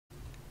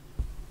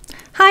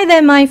Hi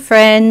there my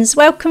friends,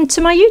 welcome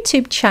to my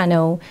YouTube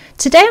channel.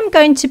 Today I'm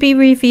going to be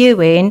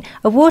reviewing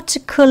a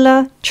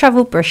watercolour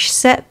travel brush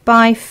set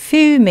by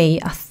Fuumuui.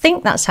 I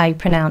think that's how you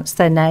pronounce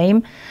their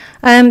name.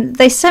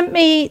 They sent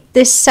me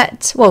this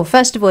set, well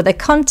first of all they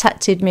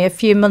contacted me a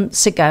few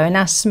months ago and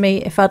asked me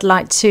if I'd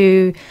like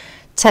to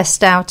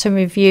test out and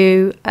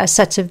review a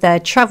set of their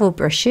travel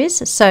brushes.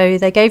 So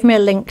they gave me a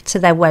link to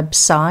their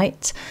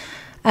website.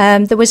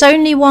 There was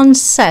only one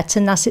set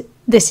and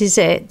this is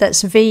it,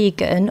 that's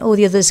vegan. All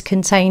the others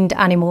contained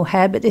animal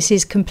hair, but this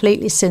is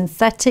completely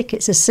synthetic.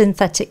 It's a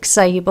synthetic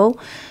sable.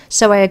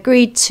 So I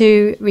agreed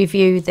to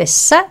review this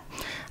set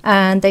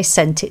and they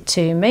sent it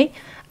to me.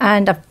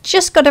 And I've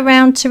just got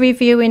around to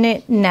reviewing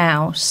it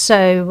now.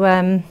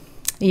 So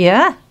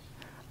yeah,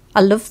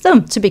 I love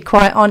them, to be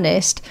quite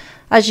honest.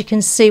 As you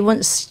can see,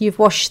 once you've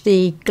washed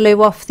the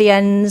glue off the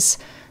ends,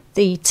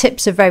 the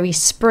tips are very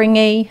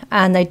springy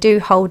and they do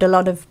hold a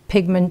lot of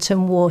pigment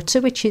and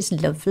water, which is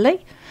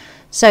lovely.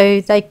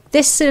 So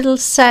this little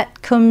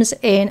set comes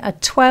in a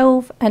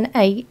 12, an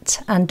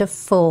 8 and a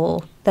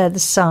 4. They're the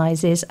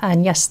sizes,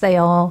 and yes, they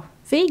are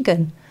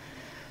vegan.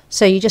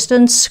 So you just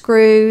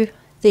unscrew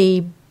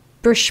the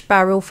brush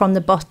barrel from the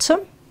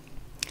bottom,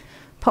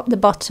 pop the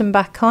bottom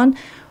back on.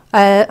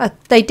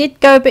 They did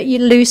go a bit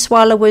loose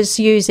while I was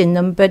using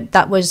them, but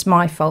that was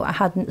my fault. I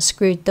hadn't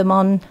screwed them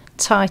on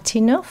tight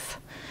enough.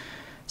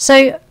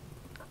 So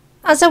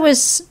as I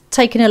was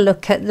taking a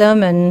look at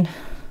them and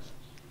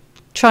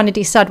trying to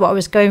decide what I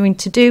was going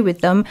to do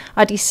with them,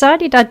 I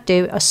decided I'd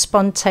do a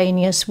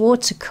spontaneous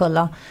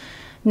watercolour.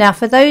 Now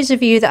for those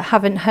of you that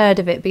haven't heard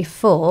of it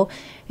before,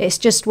 it's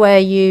just where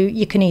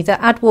you can either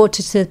add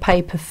water to the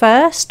paper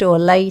first or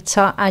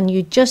later, and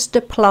you just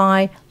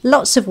apply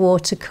lots of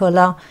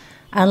watercolour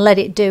and let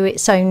it do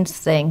its own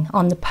thing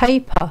on the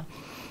paper.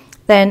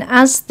 Then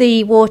as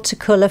the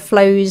watercolour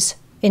flows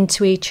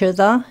into each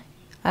other,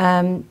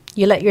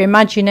 you let your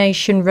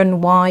imagination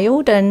run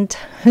wild and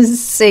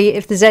see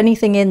if there's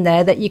anything in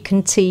there that you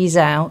can tease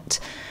out.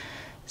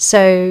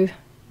 So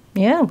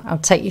yeah, I'll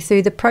take you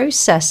through the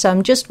process.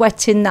 I'm just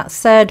wetting that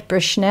third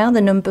brush now, the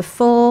number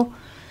 4,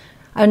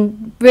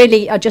 and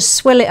really I just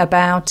swill it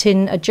about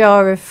in a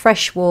jar of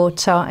fresh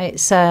water.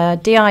 It's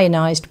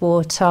deionized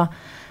water,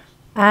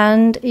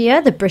 and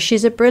yeah, the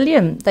brushes are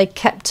brilliant. They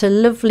kept a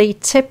lovely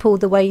tip all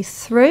the way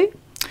through.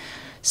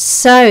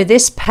 So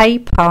this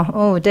paper,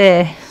 oh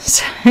dear,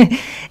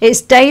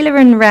 it's Daler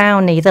and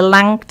Rowney, the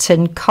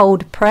Langton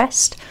cold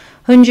pressed,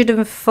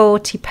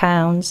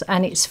 £140,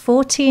 and it's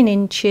 14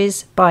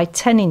 inches by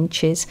 10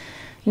 inches.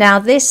 Now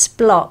this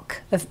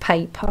block of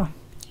paper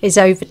is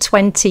over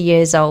 20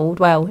 years old.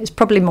 Well, it's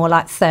probably more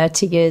like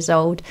 30 years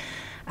old,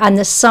 and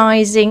the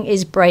sizing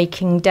is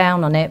breaking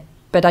down on it,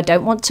 but I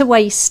don't want to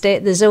waste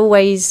it. There's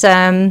always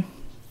room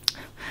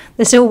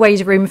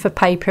for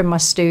paper in my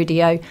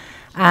studio.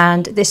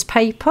 And this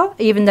paper,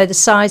 even though the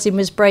sizing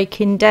was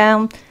breaking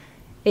down,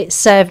 it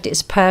served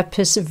its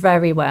purpose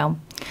very well.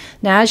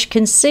 Now as you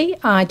can see,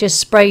 I just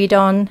sprayed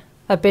on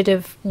a bit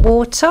of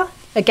water,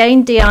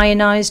 again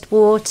deionized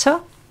water,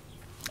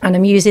 and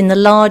I'm using the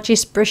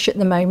largest brush at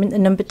the moment, the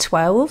number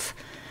 12,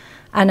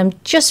 and I'm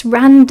just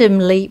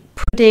randomly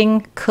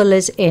putting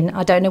colours in.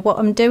 I don't know what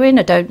I'm doing,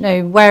 I don't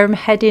know where I'm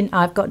heading,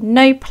 I've got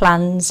no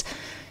plans.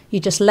 You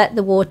just let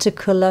the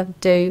watercolour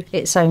do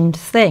its own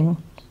thing.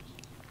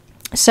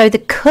 So the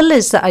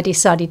colours that I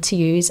decided to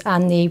use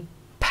and the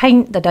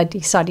paint that I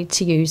decided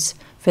to use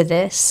for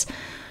this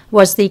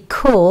was the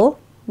core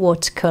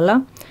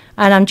watercolour,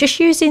 and I'm just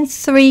using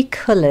 3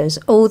 colours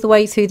all the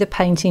way through the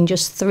painting,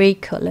 just 3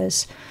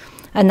 colours,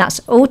 and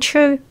that's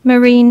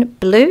Ultramarine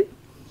blue,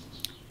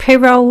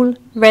 Pyrrole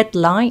red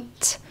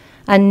light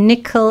and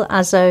Nickel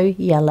Azo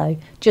yellow.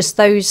 Just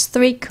those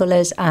 3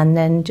 colours, and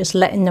then just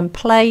letting them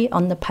play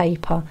on the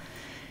paper.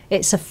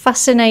 It's a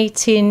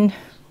fascinating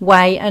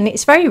way, and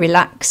it's very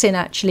relaxing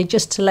actually,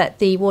 just to let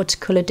the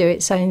watercolour do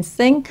its own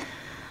thing.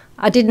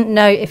 I didn't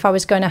know if I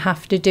was going to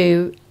have to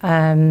do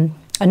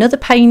another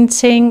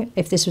painting,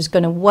 if this was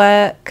going to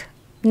work.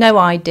 No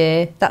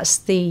idea. That's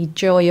the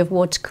joy of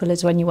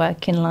watercolours when you're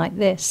working like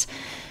this.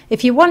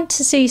 If you want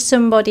to see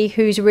somebody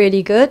who's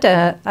really good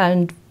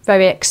and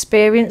very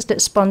experienced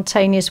at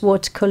spontaneous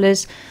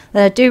watercolours,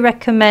 then I do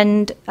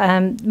recommend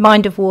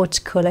Mind of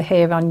Watercolour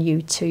here on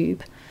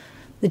YouTube.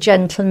 The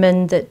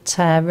gentleman that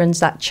runs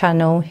that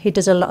channel, he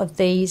does a lot of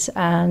these,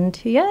 and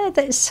yeah,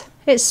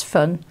 it's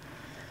fun.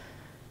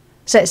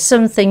 So it's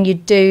something you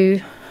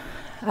do.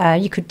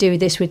 You could do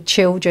this with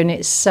children.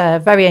 It's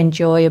very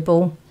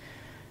enjoyable.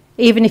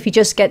 Even if you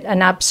just get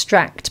an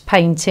abstract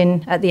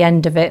painting at the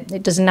end of it,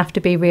 it doesn't have to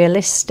be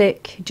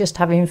realistic. Just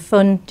having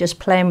fun, just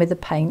playing with the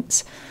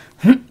paints.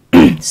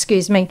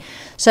 Excuse me.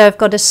 So I've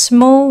got a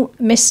small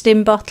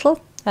misting bottle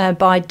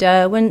by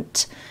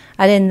Derwent.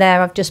 And in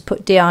there I've just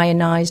put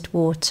deionized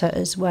water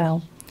as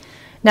well.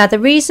 Now the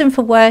reason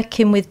for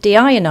working with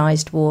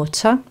deionized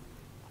water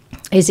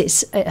is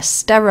it's a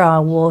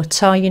sterile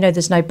water. You know,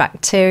 there's no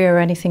bacteria or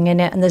anything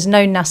in it, and there's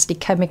no nasty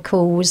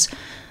chemicals,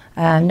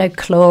 no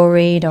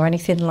chlorine or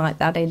anything like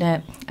that in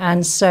it.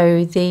 And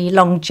so the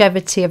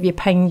longevity of your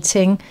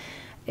painting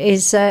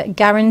is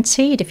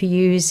guaranteed if you're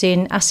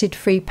using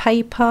acid-free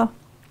paper,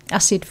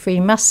 acid-free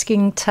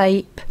masking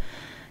tape,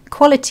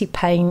 quality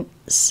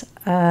paints,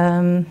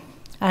 and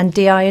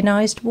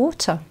deionized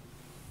water.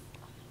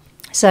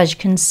 So as you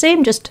can see,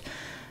 I'm just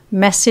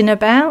messing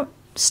about,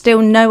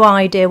 still no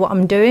idea what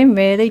I'm doing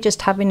really,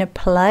 just having a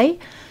play,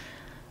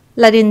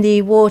 letting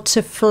the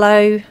water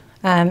flow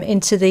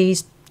into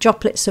these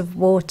droplets of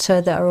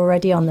water that are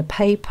already on the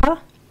paper.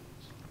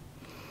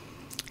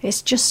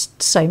 It's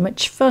just so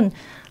much fun.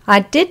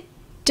 I did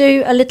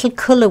do a little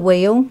colour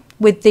wheel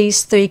with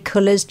these 3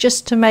 colours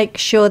just to make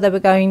sure they were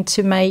going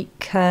to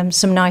make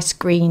some nice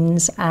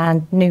greens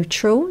and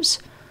neutrals.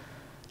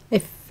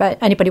 If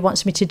anybody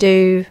wants me to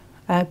do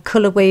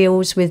colour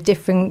wheels with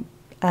different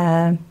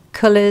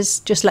colours,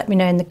 just let me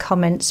know in the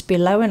comments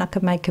below and I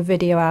can make a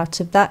video out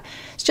of that.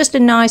 It's just a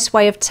nice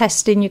way of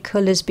testing your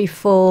colours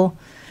before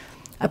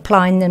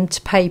applying them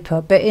to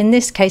paper, but in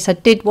this case I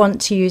did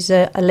want to use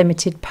a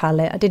limited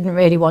palette. I didn't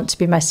really want to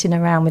be messing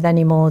around with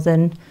any more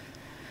than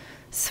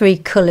 3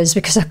 colours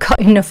because I've got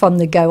enough on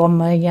the go on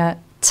my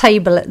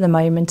table at the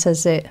moment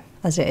as it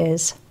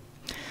is.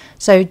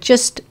 So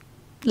just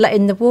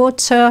letting the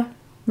water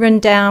run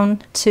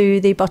down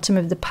to the bottom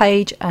of the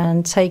page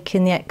and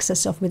taking the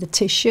excess off with a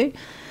tissue.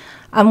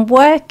 I'm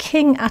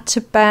working at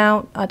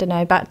about, I don't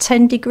know, about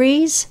 10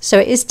 degrees, so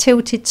it is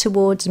tilted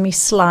towards me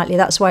slightly.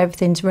 That's why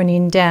everything's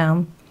running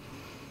down.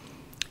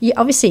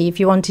 Obviously, if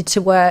you wanted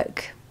to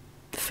work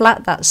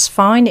flat, that's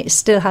fine. It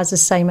still has the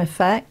same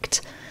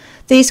effect.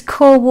 These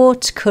core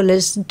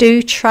watercolours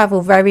do travel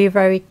very,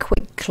 very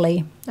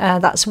quickly.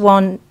 That's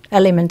one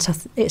element.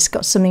 It's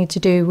got something to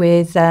do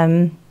with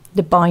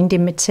the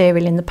binding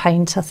material in the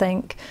paint, I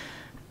think.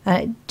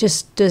 It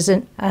just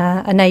doesn't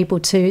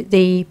enable to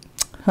the...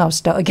 I'll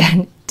start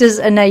again. Does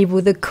enable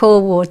the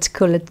core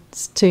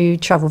watercolours to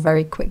travel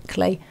very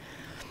quickly.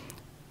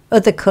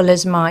 Other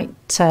colours might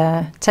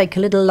take a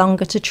little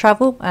longer to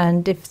travel,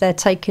 and if they're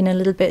taking a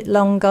little bit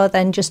longer,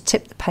 then just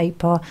tip the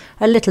paper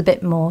a little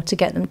bit more to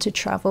get them to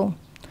travel.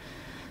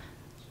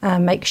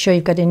 Make sure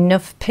you've got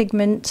enough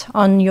pigment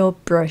on your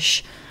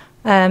brush.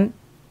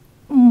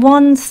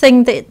 One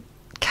thing that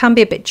can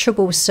be a bit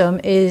troublesome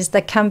is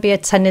there can be a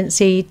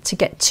tendency to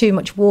get too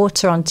much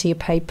water onto your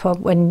paper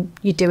when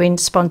you're doing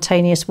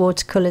spontaneous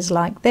watercolours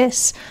like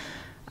this,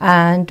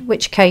 and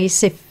which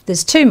case if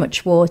there's too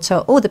much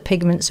water all the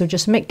pigments will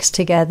just mix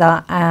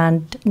together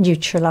and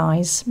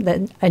neutralise,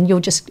 and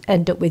you'll just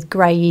end up with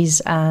greys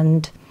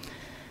and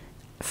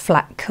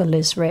flat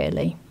colours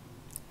really.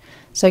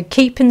 So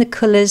keeping the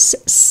colours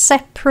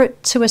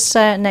separate to a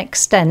certain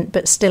extent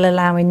but still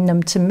allowing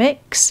them to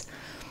mix.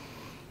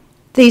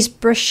 These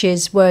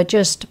brushes were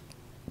just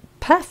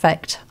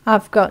perfect.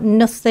 I've got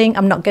nothing,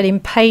 I'm not getting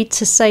paid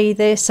to say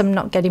this, I'm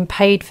not getting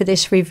paid for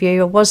this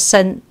review. I was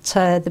sent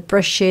the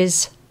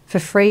brushes for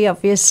free,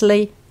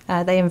 obviously.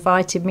 They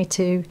invited me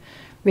to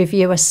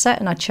review a set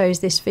and I chose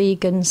this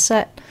vegan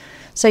set.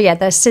 So yeah,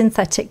 they're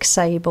synthetic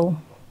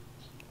sable.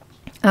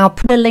 I'll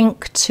put a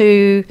link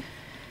to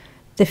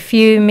the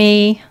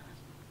Fuumuui.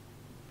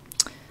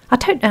 I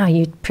don't know how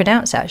you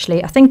pronounce it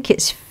actually. I think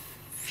it's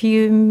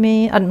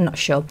Fuumuui, I'm not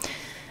sure.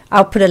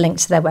 I'll put a link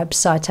to their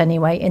website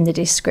anyway in the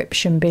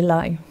description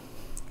below.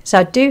 So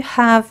I do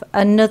have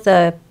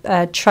another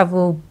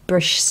travel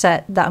brush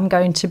set that I'm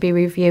going to be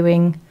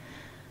reviewing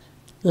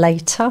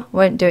later. I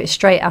won't do it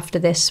straight after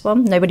this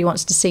one. Nobody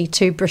wants to see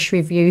 2 brush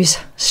reviews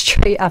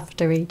straight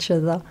after each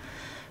other.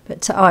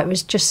 But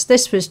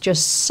this was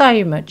just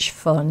so much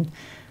fun.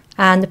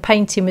 And the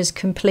painting was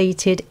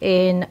completed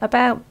in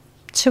about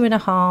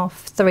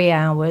 2.5 to 3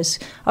 hours.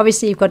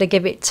 Obviously you've got to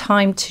give it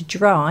time to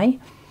dry.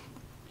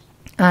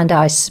 And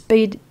I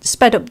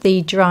sped up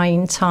the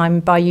drying time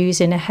by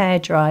using a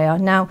hairdryer.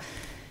 Now,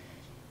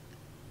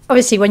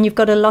 obviously, when you've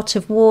got a lot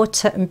of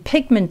water and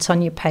pigment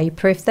on your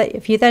paper,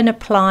 if you then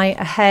apply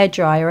a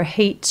hairdryer or a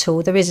heat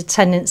tool, there is a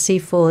tendency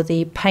for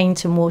the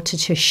paint and water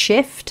to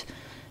shift,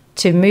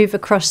 to move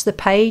across the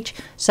page.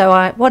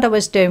 So what I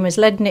was doing was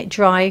letting it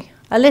dry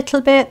a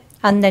little bit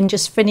and then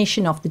just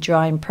finishing off the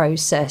drying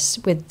process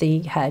with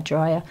the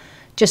hairdryer,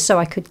 just so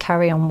I could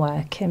carry on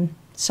working.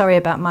 Sorry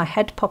about my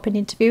head popping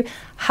into view.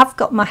 I have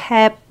got my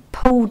hair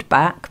pulled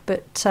back,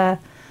 but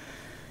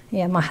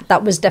yeah,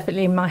 that was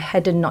definitely my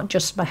head and not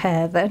just my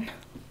hair then.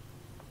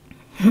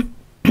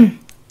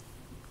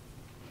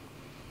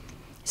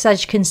 So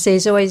as you can see,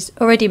 it's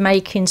already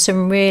making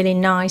some really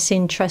nice,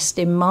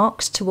 interesting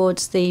marks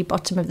towards the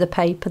bottom of the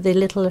paper, the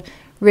little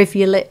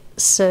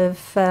rivulets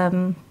of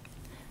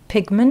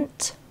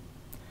pigment.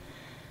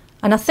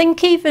 And I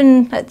think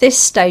even at this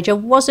stage, I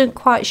wasn't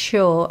quite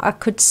sure. I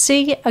could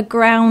see a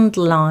ground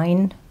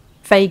line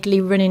vaguely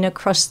running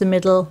across the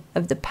middle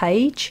of the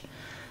page.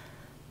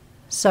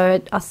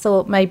 So I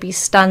thought maybe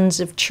stands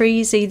of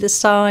trees either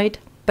side,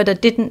 but I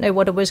didn't know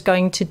what I was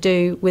going to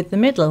do with the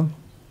middle.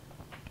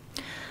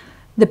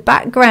 The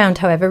background,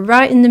 however,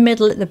 right in the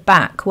middle at the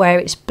back where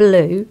it's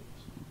blue,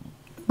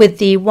 with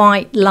the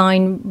white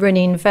line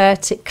running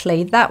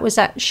vertically, that was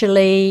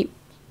actually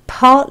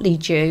partly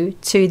due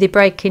to the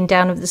breaking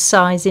down of the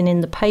sizing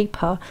in the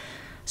paper.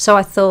 So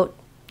I thought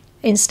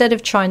instead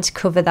of trying to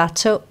cover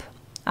that up,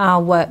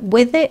 I'll work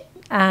with it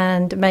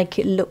and make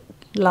it look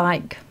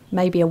like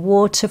maybe a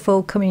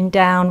waterfall coming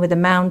down with a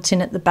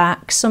mountain at the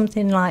back,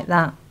 something like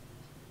that.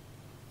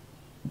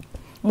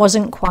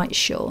 Wasn't quite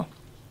sure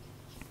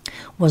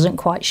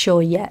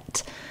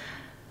yet.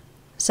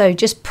 So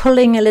just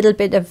pulling a little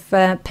bit of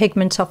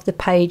pigment off the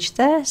page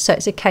there. So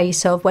it's a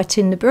case of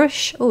wetting the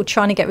brush,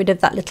 trying to get rid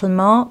of that little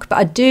mark. But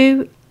I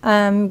do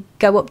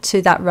go up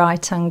to that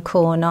right hand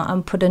corner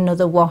and put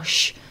another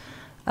wash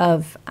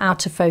of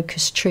out of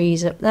focus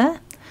trees up there,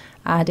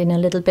 adding a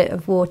little bit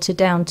of water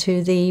down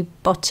to the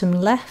bottom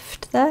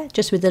left there,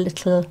 just with a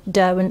little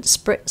Derwent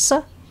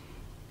spritzer.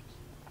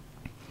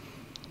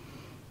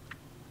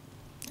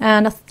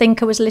 And I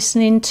think I was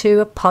listening to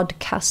a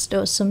podcast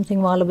or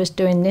something while I was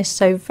doing this,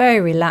 so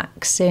very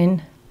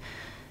relaxing.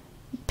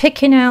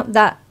 Picking out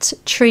that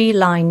tree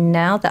line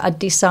now that I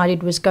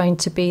decided was going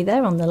to be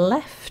there on the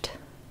left,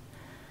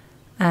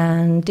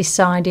 and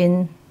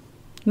deciding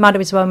might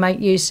as well make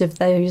use of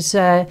those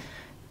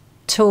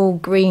tall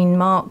green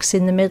marks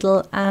in the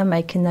middle and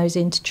making those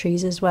into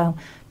trees as well.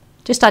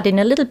 Just adding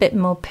a little bit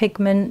more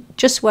pigment,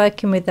 just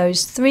working with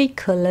those 3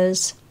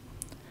 colours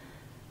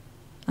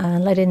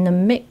and letting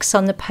them mix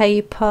on the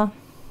paper,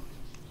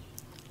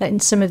 letting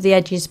some of the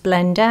edges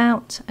blend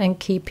out and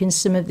keeping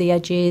some of the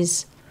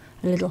edges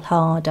a little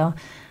harder.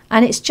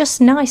 And it's just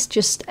nice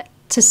just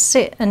to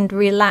sit and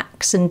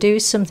relax and do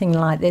something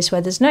like this where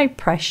there's no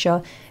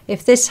pressure.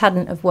 If this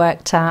hadn't have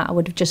worked out, I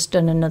would have just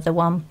done another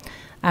one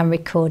and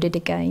recorded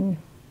again.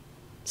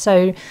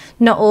 So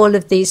not all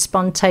of these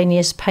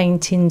spontaneous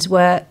paintings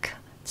work.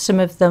 Some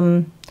of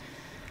them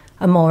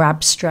are more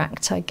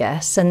abstract, I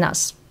guess, and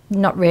that's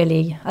not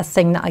really a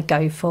thing that I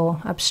go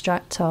for,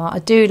 abstract art. I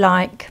do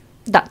like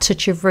that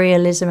touch of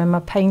realism in my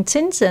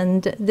paintings,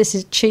 and this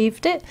has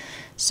achieved it.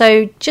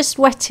 So just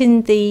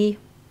wetting the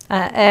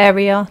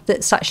area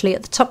that's actually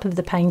at the top of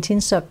the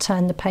painting, so I've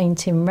turned the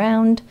painting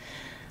round,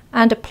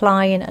 and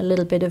applying a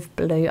little bit of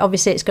blue.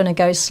 Obviously it's going to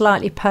go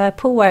slightly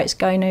purple where it's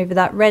going over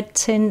that red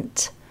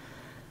tint,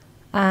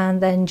 and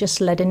then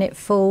just letting it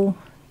fall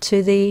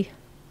to the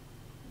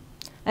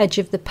edge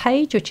of the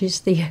page, which is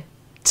the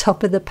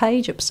top of the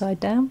page upside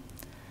down.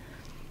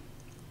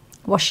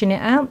 Washing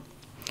it out.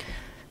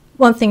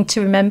 One thing to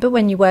remember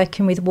when you're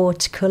working with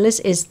watercolours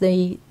is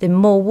the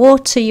more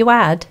water you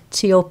add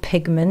to your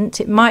pigment,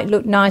 it might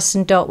look nice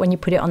and dark when you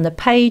put it on the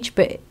page,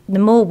 but the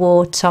more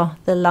water,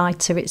 the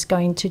lighter it's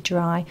going to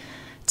dry.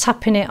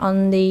 Tapping it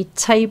on the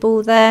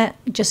table there,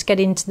 just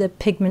getting the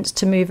pigments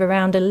to move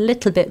around a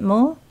little bit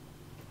more.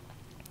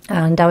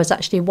 And I was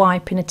actually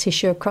wiping a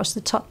tissue across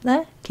the top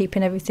there,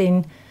 keeping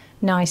everything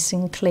nice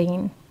and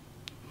clean.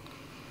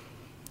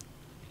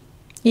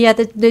 Yeah,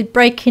 the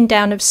breaking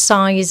down of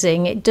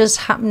sizing, it does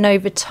happen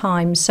over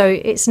time. So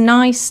it's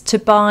nice to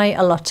buy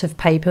a lot of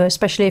paper,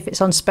 especially if it's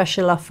on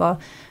special offer,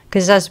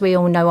 because as we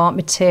all know, art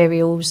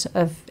materials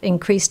have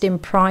increased in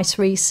price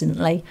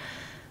recently,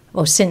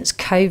 or since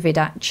COVID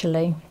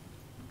actually.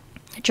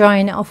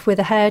 Drying it off with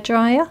a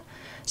hairdryer.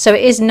 So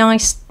it is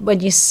nice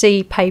when you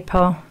see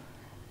paper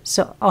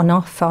on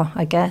offer,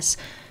 I guess,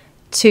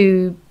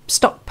 to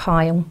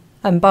stockpile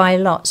and buy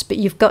lots, but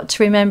you've got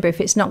to remember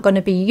if it's not going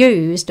to be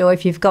used, or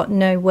if you've got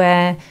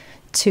nowhere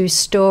to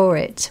store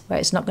it where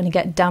it's not going to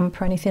get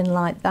damp or anything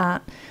like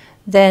that,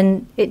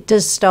 then it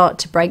does start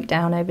to break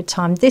down over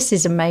time. This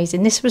is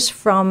amazing. This was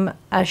from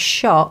a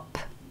shop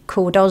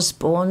called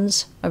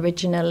Osborne's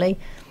originally,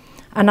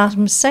 and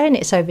I'm saying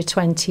it's over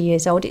 20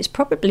 years old. It's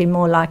probably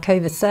more like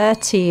over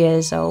 30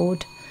 years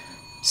old.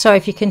 So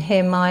if you can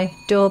hear my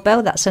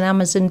doorbell, that's an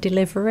Amazon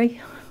delivery.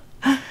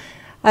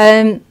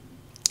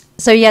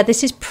 So yeah,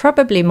 this is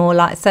probably more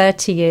like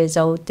 30 years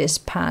old, this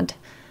pad.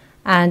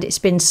 And it's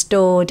been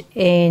stored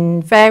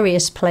in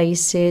various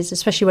places,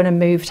 especially when I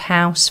moved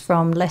house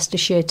from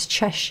Leicestershire to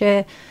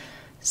Cheshire.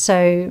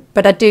 So,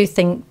 but I do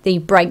think the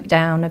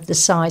breakdown of the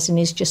sizing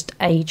is just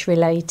age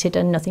related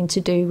and nothing to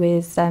do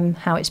with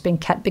how it's been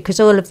kept, because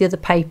all of the other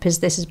papers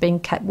this has been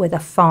kept with are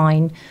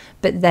fine,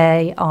 but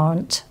they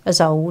aren't as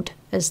old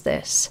as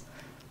this.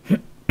 So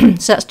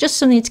that's just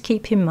something to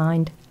keep in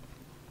mind.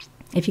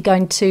 If you're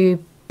going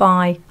to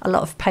buy a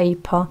lot of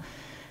paper,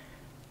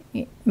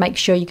 make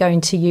sure you're going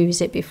to use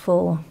it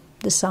before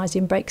the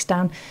sizing breaks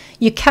down.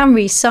 You can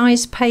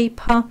resize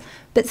paper,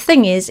 but the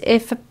thing is,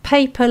 if a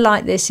paper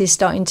like this is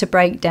starting to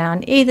break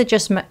down, either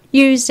just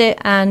use it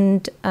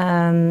and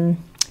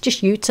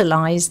just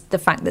utilize the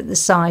fact that the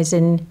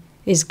sizing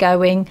is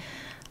going,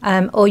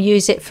 or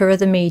use it for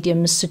other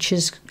mediums such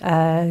as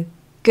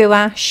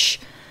gouache,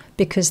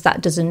 because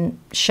that doesn't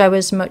show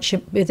as much.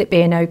 With it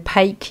being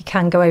opaque, you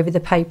can go over the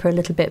paper a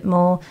little bit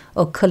more,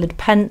 or coloured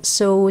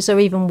pencils, or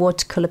even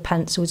watercolour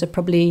pencils will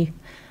probably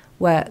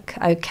work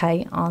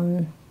okay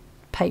on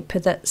paper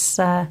that's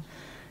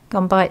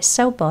gone by its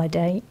sell-by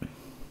date.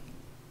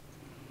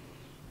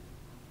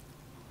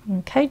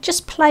 Okay,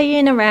 just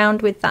playing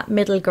around with that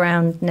middle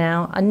ground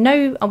now. I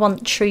know I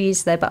want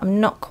trees there, but I'm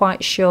not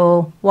quite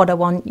sure what I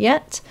want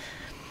yet.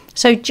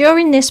 So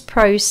during this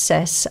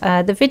process,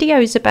 the video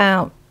is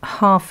about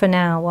half an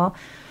hour.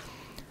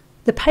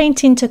 The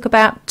painting took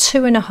about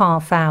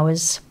 2.5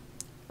 hours,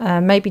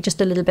 maybe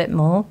just a little bit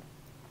more.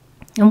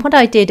 And what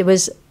I did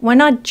was,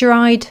 when I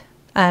dried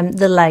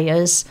the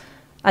layers,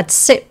 I'd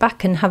sit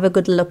back and have a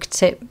good look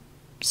at it.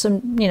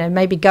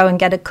 Maybe go and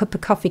get a cup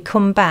of coffee,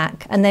 come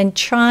back, and then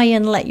try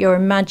and let your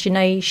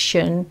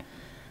imagination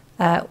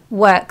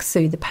work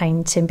through the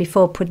painting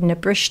before putting a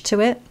brush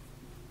to it.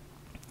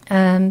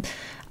 And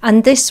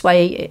this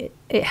way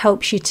it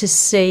helps you to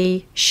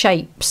see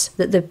shapes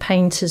that the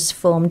painter's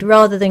formed,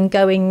 rather than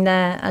going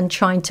there and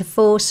trying to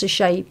force a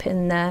shape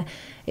in there.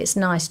 It's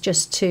nice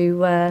just to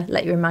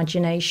let your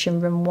imagination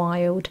run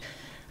wild.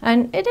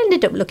 And it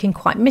ended up looking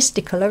quite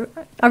mystical.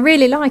 I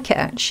really like it,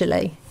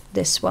 actually,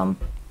 this one.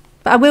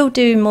 But I will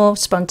do more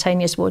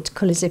spontaneous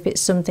watercolours if it's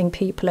something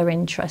people are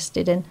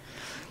interested in.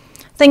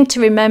 Thing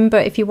to remember,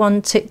 if you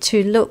want it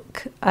to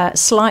look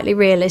slightly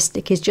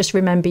realistic, is just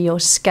remember your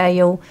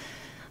scale.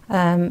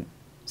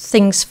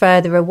 Things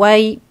further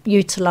away,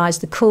 utilise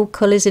the cool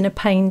colours in a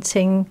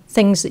painting.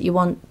 Things that you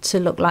want to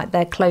look like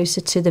they're closer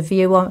to the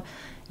viewer,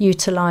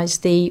 utilise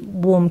the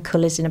warm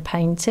colours in a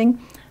painting.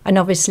 And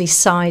obviously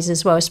size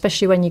as well,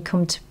 especially when you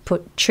come to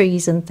put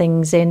trees and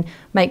things in.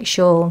 Make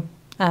sure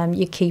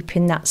you're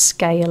keeping that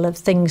scale of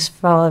things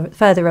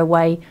further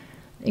away,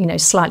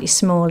 slightly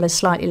smaller,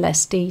 slightly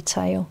less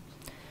detail.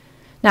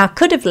 Now, I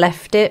could have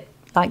left it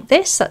like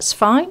this, that's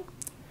fine,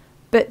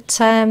 but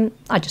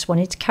I just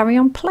wanted to carry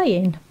on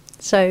playing.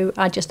 So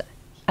I just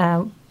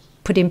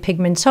putting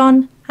pigment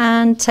on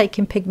and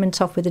taking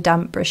pigment off with a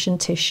damp brush and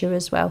tissue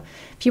as well.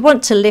 If you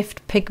want to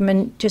lift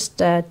pigment, just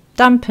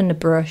dampen the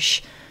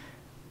brush,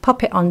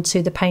 pop it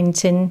onto the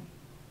painting,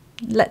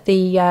 let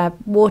the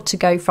water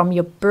go from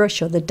your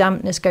brush, or the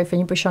dampness go from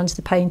your brush onto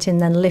the painting,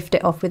 then lift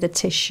it off with a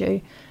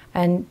tissue.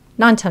 And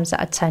 9 times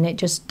out of 10 it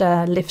just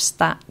lifts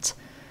that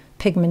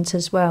pigment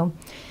as well.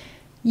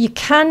 You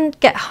can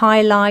get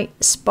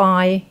highlights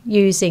by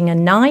using a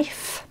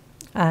knife,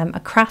 a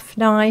craft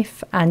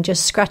knife, and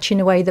just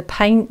scratching away the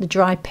paint, the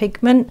dry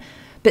pigment.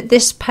 But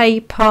this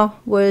paper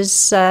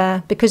was,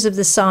 because of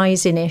the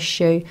sizing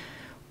issue,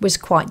 was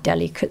quite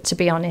delicate, to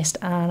be honest,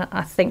 and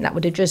I think that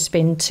would have just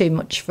been too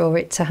much for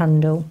it to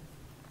handle.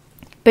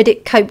 But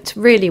it coped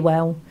really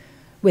well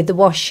with the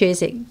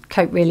washes, it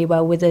coped really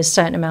well with a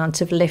certain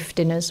amount of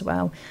lifting as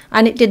well,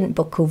 and it didn't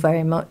buckle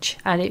very much,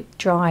 and it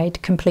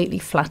dried completely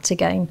flat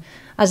again.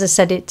 As I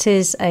said, it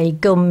is a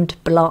gummed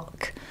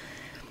block.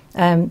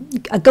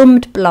 A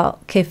gummed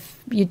block, if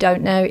you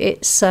don't know,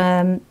 it's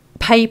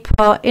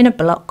paper in a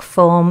block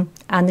form,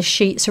 and the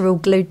sheets are all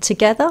glued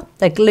together.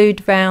 They're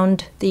glued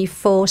round the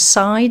 4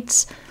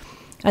 sides,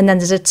 and then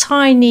there's a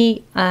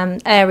tiny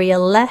area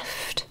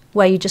left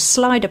where you just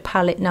slide a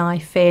palette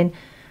knife in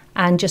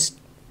and just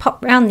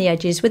pop round the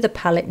edges with a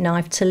palette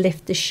knife to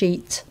lift the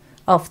sheet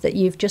off that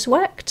you've just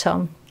worked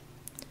on.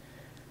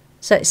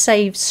 So it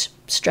saves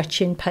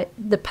stretching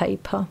the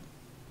paper.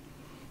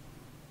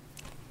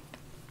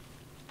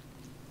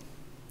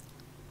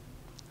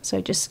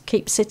 So just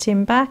keep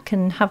sitting back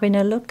and having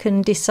a look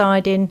and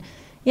deciding,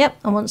 yep,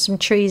 I want some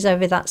trees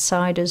over that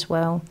side as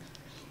well.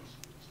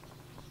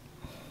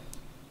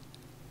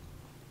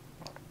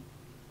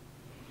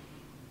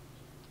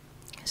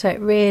 So it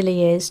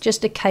really is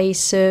just a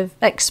case of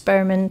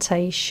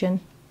experimentation.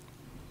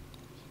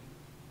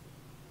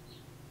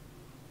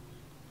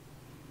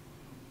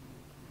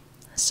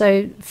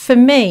 So for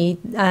me,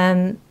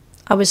 I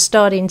was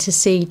starting to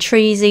see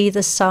trees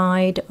either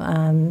side,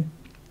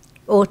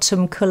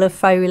 autumn colour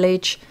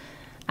foliage,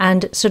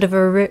 and sort of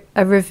a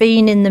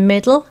ravine in the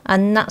middle,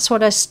 and that's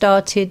what I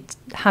started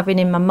having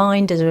in my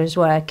mind as I was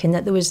working,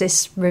 that there was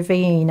this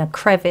ravine, a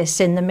crevice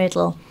in the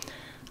middle.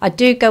 I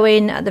do go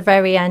in at the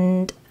very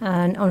end,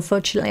 and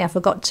unfortunately I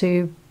forgot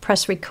to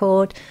press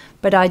record,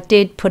 but I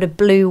did put a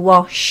blue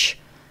wash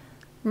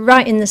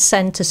right in the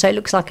centre, so it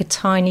looks like a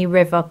tiny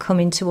river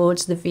coming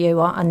towards the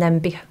viewer, and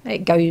then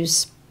it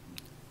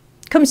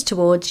comes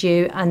towards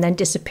you and then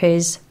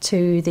disappears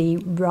to the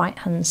right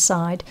hand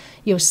side.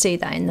 You'll see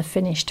that in the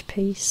finished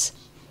piece.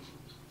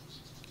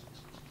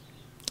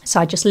 So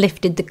I just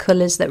lifted the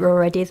colours that were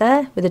already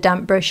there with a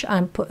damp brush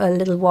and put a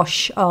little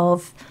wash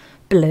of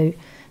blue,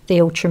 the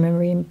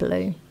ultramarine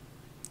blue.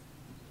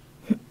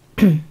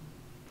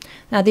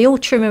 Now the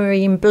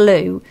ultramarine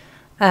blue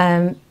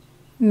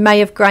may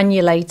have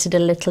granulated a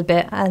little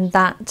bit, and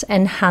that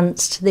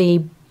enhanced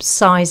the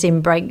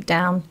sizing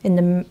breakdown in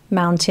the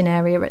mountain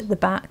area at the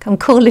back. I'm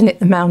calling it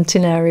the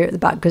mountain area at the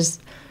back because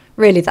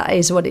really that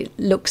is what it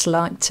looks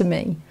like to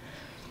me.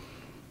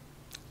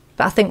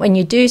 But I think when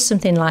you do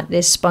something like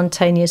this,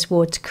 spontaneous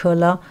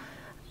watercolour,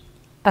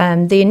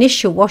 the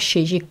initial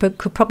washes, you could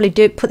probably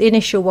put the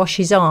initial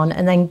washes on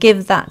and then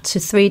give that to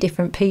 3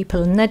 different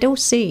people, and they'd all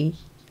see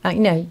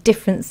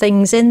different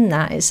things in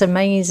that. It's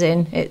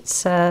amazing.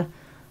 It's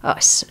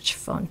it's such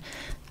fun.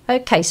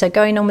 Okay, so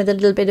going on with a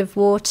little bit of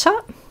water.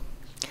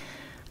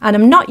 And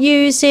I'm not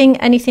using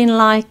anything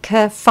like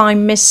a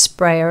fine mist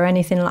spray or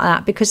anything like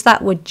that, because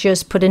that would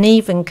just put an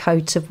even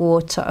coat of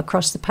water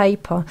across the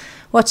paper.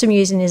 What I'm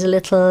using is a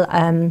little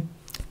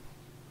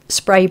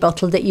spray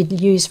bottle that you'd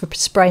use for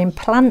spraying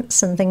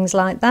plants and things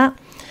like that.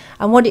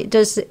 And what it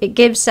does, it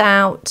gives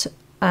out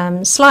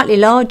slightly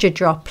larger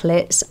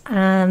droplets,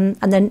 and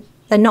then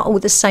they're not all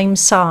the same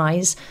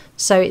size,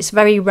 so it's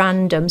very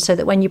random, so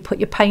that when you put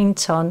your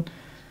paint on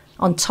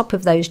top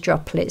of those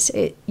droplets,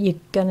 you're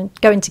going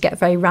to get a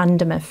very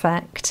random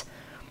effect.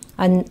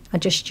 And I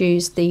just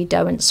used the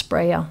Derwent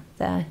sprayer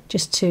there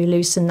just to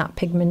loosen that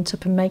pigment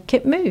up and make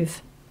it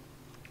move.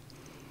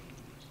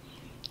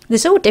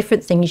 There's all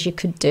different things you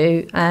could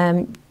do.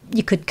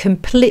 You could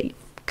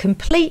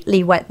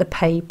completely wet the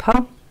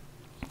paper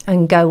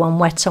and go on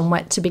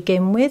wet to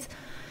begin with,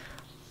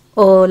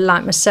 or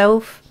like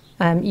myself,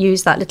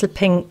 use that little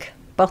pink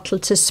bottle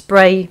to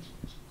spray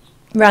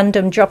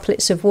random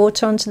droplets of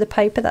water onto the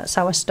paper. That's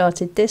how I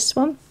started this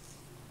one.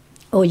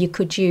 Or you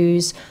could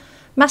use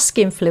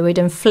masking fluid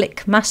and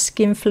flick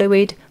masking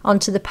fluid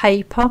onto the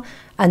paper,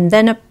 and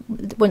then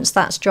once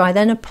that's dry,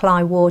 then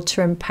apply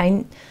water and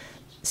paint,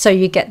 so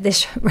you get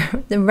this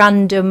the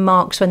random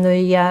marks when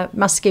the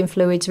masking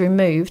fluid's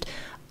removed.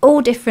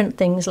 All different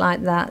things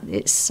like that.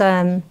 It's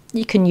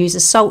you can use a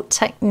salt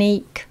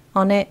technique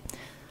on it.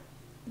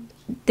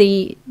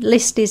 The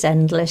list is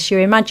endless.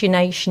 Your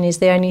imagination is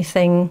the only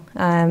thing,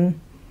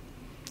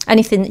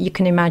 anything that you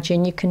can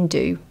imagine you can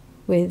do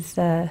with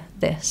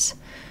this.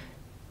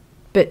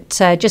 But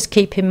just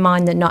keep in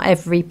mind that not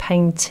every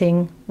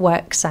painting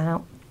works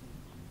out.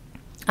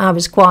 I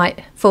was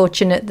quite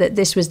fortunate that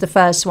this was the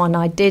first one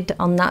I did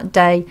on that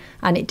day,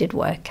 and it did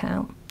work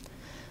out.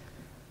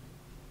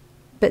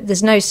 But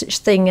there's no such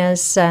thing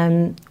as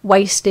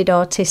wasted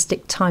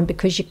artistic time,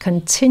 because you're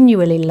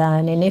continually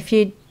learning. If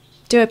you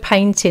do a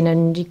painting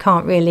and you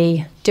can't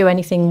really do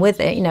anything with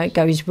it, it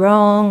goes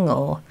wrong,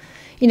 or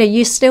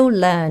you're still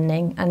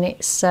learning, and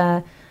it's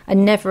a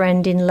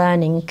never-ending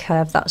learning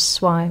curve.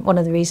 That's why one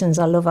of the reasons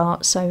I love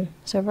art so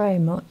very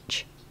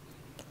much.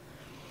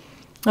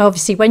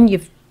 Obviously, when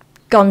you've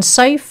gone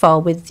so far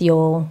with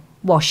your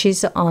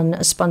washes on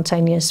a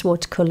spontaneous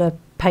watercolour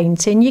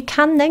painting, you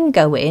can then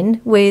go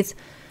in with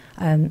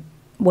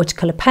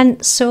watercolour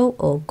pencil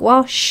or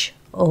gouache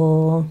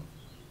or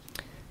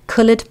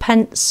coloured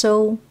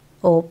pencil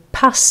or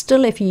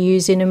pastel if you're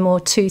using a more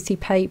toothy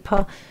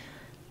paper,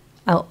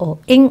 or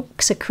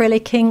inks,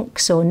 acrylic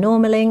inks or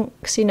normal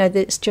inks.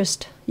 That's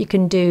just, you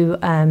can do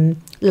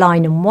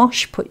line and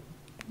wash,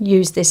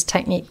 use this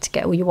technique to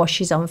get all your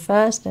washes on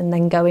first, and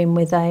then go in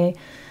with a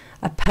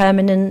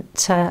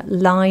permanent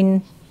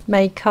line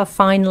maker,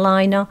 fine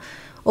liner,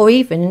 or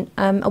even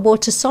a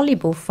water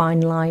soluble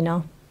fine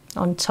liner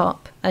on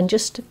top, and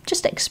just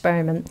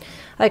experiment.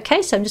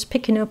 Okay, so I'm just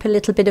picking up a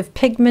little bit of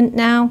pigment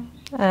now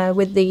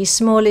with the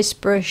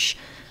smallest brush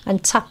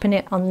and tapping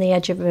it on the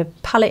edge of a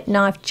palette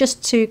knife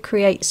just to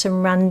create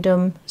some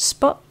random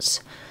spots,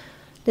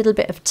 a little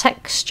bit of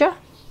texture.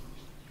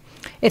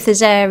 If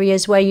there's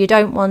areas where you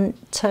don't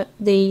want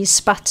the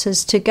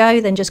spatters to go,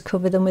 then just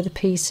cover them with a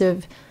piece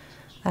of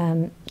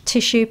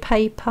tissue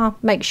paper.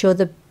 Make sure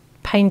the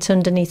paint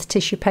underneath the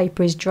tissue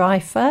paper is dry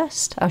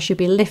first. I should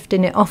be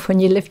lifting it off when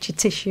you lift your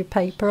tissue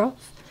paper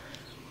off.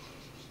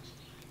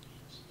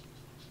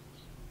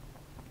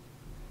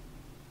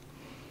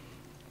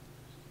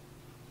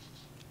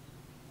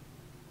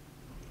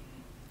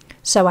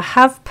 So I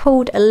have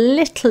pulled a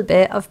little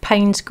bit of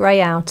Paynes grey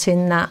out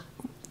in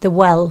the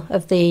well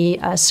of the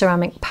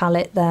ceramic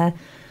palette there,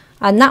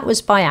 and that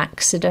was by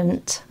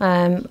accident.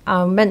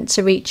 I meant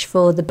to reach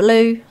for the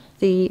blue,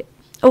 the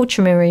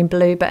ultramarine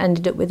blue, but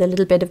ended up with a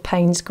little bit of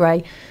Paynes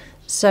grey,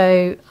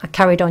 so I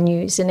carried on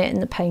using it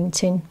in the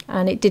painting,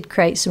 and it did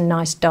create some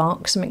nice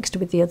darks mixed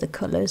with the other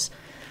colours.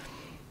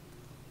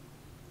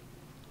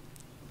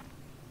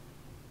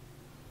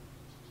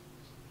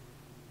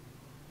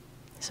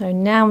 So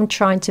now I'm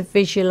trying to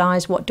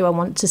visualise what do I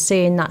want to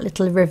see in that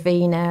little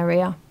ravine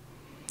area.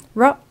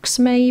 Rocks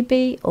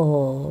maybe,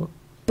 or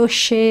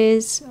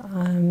bushes,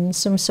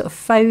 some sort of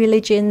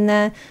foliage in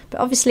there, but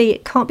obviously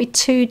it can't be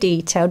too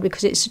detailed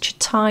because it's such a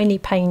tiny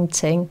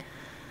painting,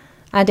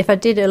 and if I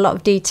did a lot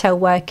of detail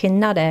work in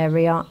that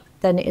area,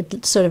 then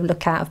it'd sort of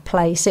look out of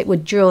place. It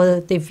would draw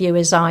the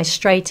viewer's eye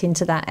straight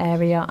into that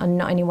area and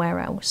not anywhere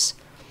else.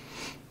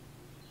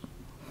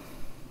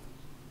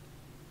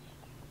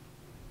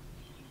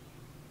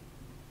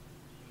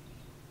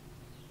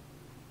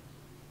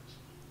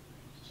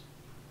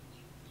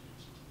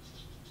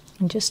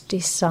 And just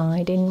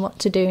deciding what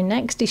to do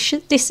next.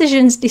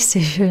 Decisions.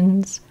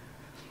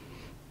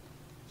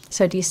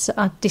 So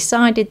I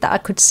decided that I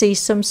could see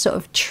some sort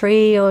of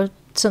tree or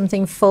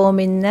something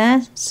forming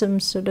there,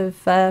 some sort of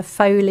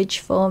foliage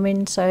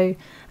forming, so,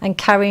 and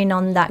carrying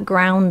on that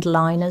ground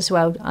line as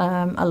well,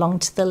 along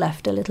to the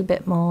left a little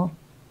bit more.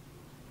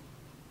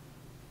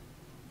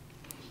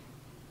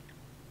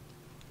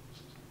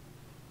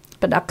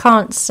 But I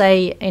can't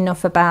say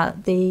enough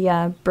about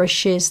the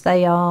brushes.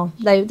 They're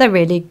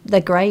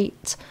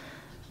great.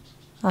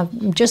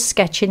 I'm just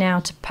sketching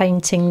out a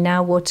painting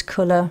now,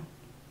 watercolour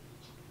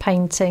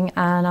painting,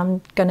 and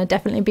I'm going to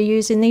definitely be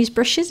using these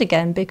brushes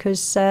again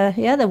because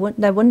yeah,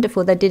 they're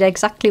wonderful. They did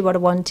exactly what I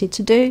wanted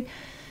to do.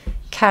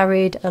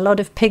 carried a lot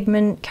of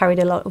pigment, carried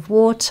a lot of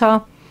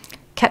water,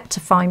 kept a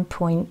fine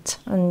point,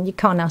 and you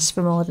can't ask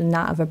for more than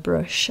that of a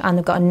brush, and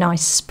they've got a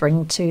nice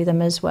spring to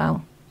them as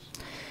well.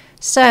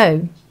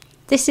 So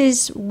this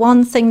is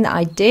one thing that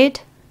I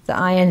did that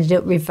I ended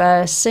up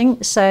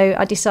reversing. So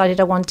I decided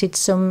I wanted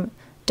some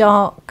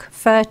dark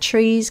fir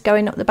trees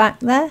going up the back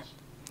there,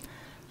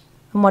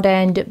 and what I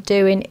end up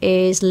doing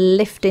is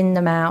lifting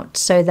them out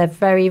so they're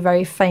very,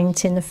 very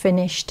faint in the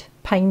finished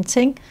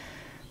painting.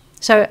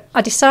 So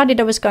I decided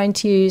I was going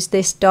to use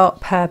this dark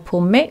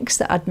purple mix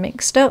that I'd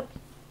mixed up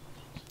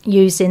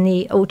using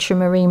the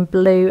ultramarine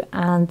blue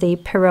and the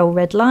Pyrrole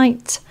red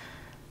light.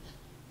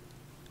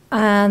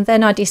 And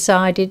then I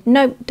decided,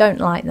 no, don't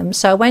like them.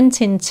 So I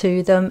went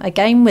into them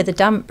again with a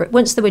damp brush.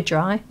 Once they were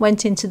dry,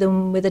 went into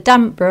them with a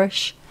damp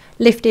brush,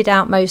 lifted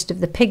out most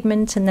of the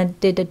pigment, and then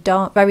did a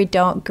dark, very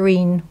dark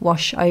green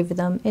wash over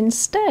them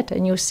instead.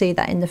 And you'll see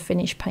that in the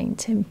finished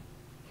painting.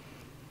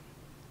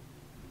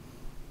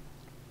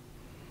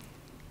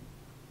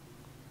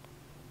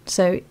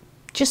 So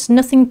just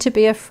nothing to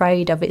be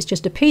afraid of. It's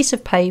just a piece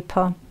of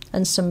paper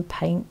and some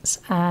paints.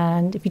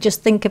 And if you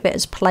just think of it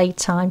as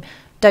playtime,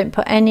 don't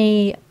put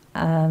any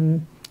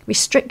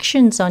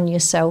restrictions on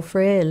yourself,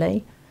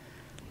 really.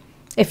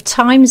 If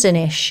time's an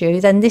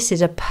issue, then this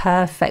is a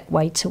perfect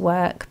way to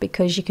work,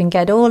 because you can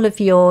get all of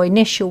your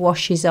initial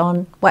washes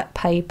on wet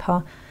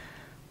paper.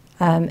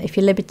 If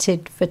you're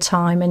limited for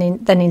time,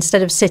 and then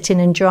instead of sitting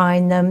and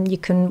drying them, you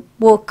can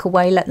walk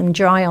away, let them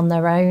dry on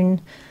their own,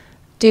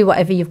 do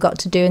whatever you've got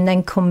to do, and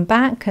then come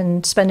back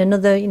and spend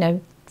another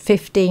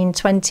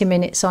 15-20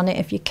 minutes on it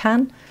if you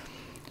can.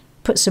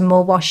 Put some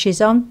more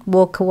washes on,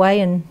 walk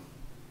away, and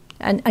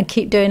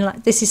keep doing.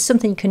 Like this is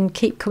something you can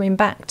keep coming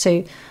back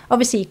to.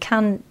 Obviously you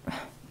can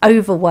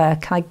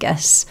overwork, I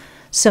guess,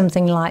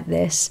 something like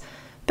this,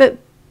 but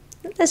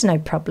there's no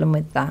problem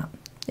with that.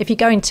 If you're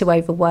going to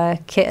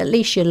overwork it, at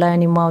least you're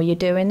learning while you're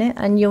doing it,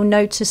 and you'll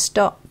know to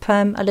stop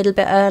a little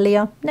bit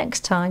earlier next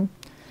time.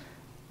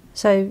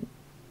 So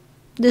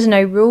there's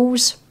no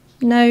rules,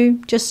 no,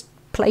 just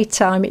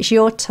playtime. It's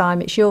your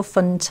time, it's your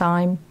fun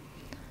time.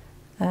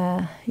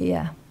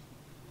 Yeah.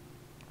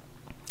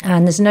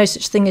 And there's no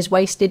such thing as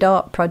wasted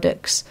art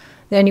products.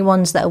 The only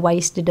ones that are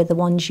wasted are the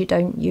ones you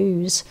don't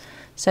use.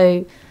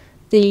 So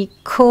the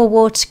core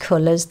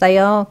watercolours, they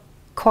are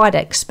quite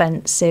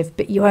expensive,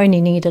 but you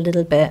only need a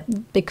little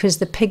bit, because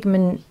the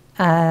pigment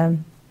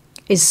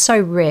is so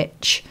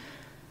rich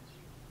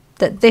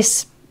that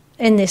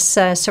in this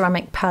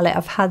ceramic palette,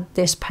 I've had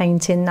this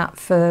painting that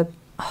for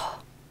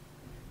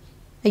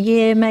a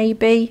year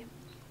maybe,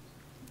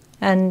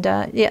 and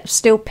yeah,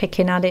 still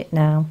picking at it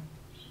now.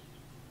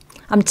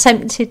 I'm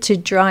tempted to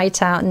dry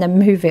it out and then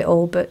move it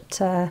all, but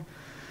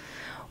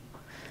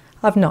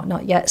I've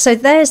not yet. So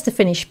there's the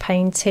finished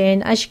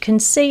painting. As you can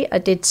see, I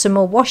did some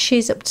more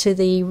washes up to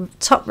the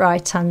top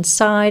right hand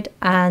side,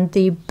 and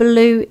the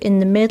blue in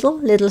the middle,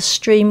 little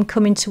stream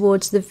coming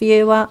towards the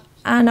viewer,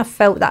 and I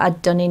felt that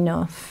I'd done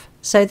enough.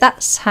 So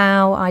that's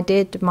how I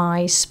did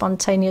my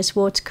spontaneous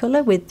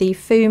watercolour with the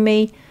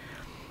Fuumuui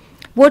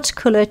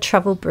watercolour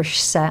travel brush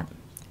set.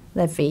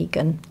 They're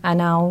vegan,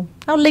 and I'll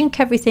link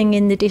everything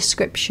in the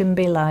description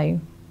below.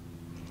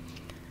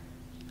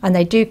 And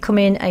they do come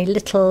in a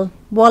little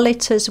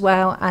wallet as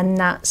well, and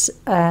that's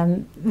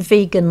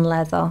vegan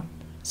leather,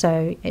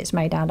 so it's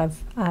made out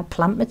of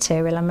plant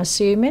material, I'm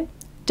assuming.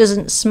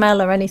 Doesn't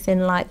smell or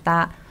anything like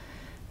that.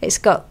 It's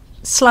got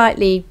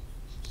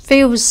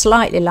feels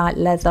slightly like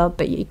leather,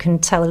 but you can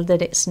tell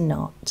that it's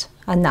not.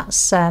 And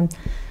that's a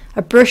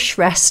brush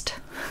rest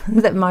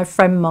that my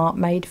friend Mark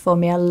made for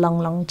me a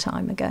long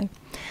time ago.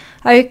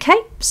 Okay,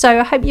 so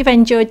I hope you've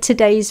enjoyed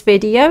today's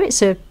video.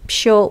 It's a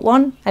short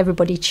one.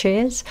 Everybody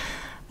cheers.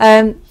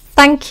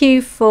 Thank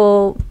you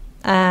for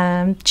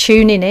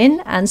tuning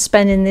in and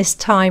spending this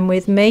time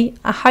with me.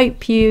 I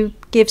hope you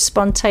give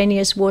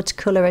spontaneous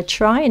watercolour a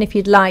try, and if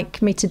you'd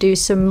like me to do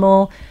some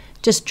more,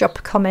 just drop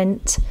a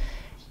comment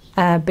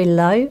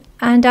below,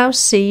 and I'll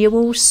see you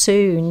all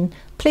soon.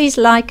 Please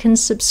like and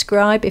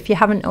subscribe if you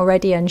haven't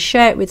already, and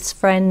share it with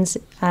friends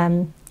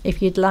if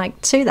you'd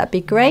like to. That'd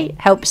be great.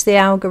 Helps the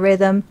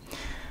algorithm.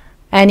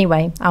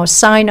 Anyway, I'll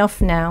sign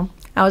off now.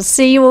 I'll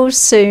see you all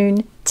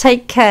soon.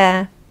 Take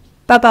care.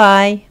 Bye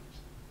bye.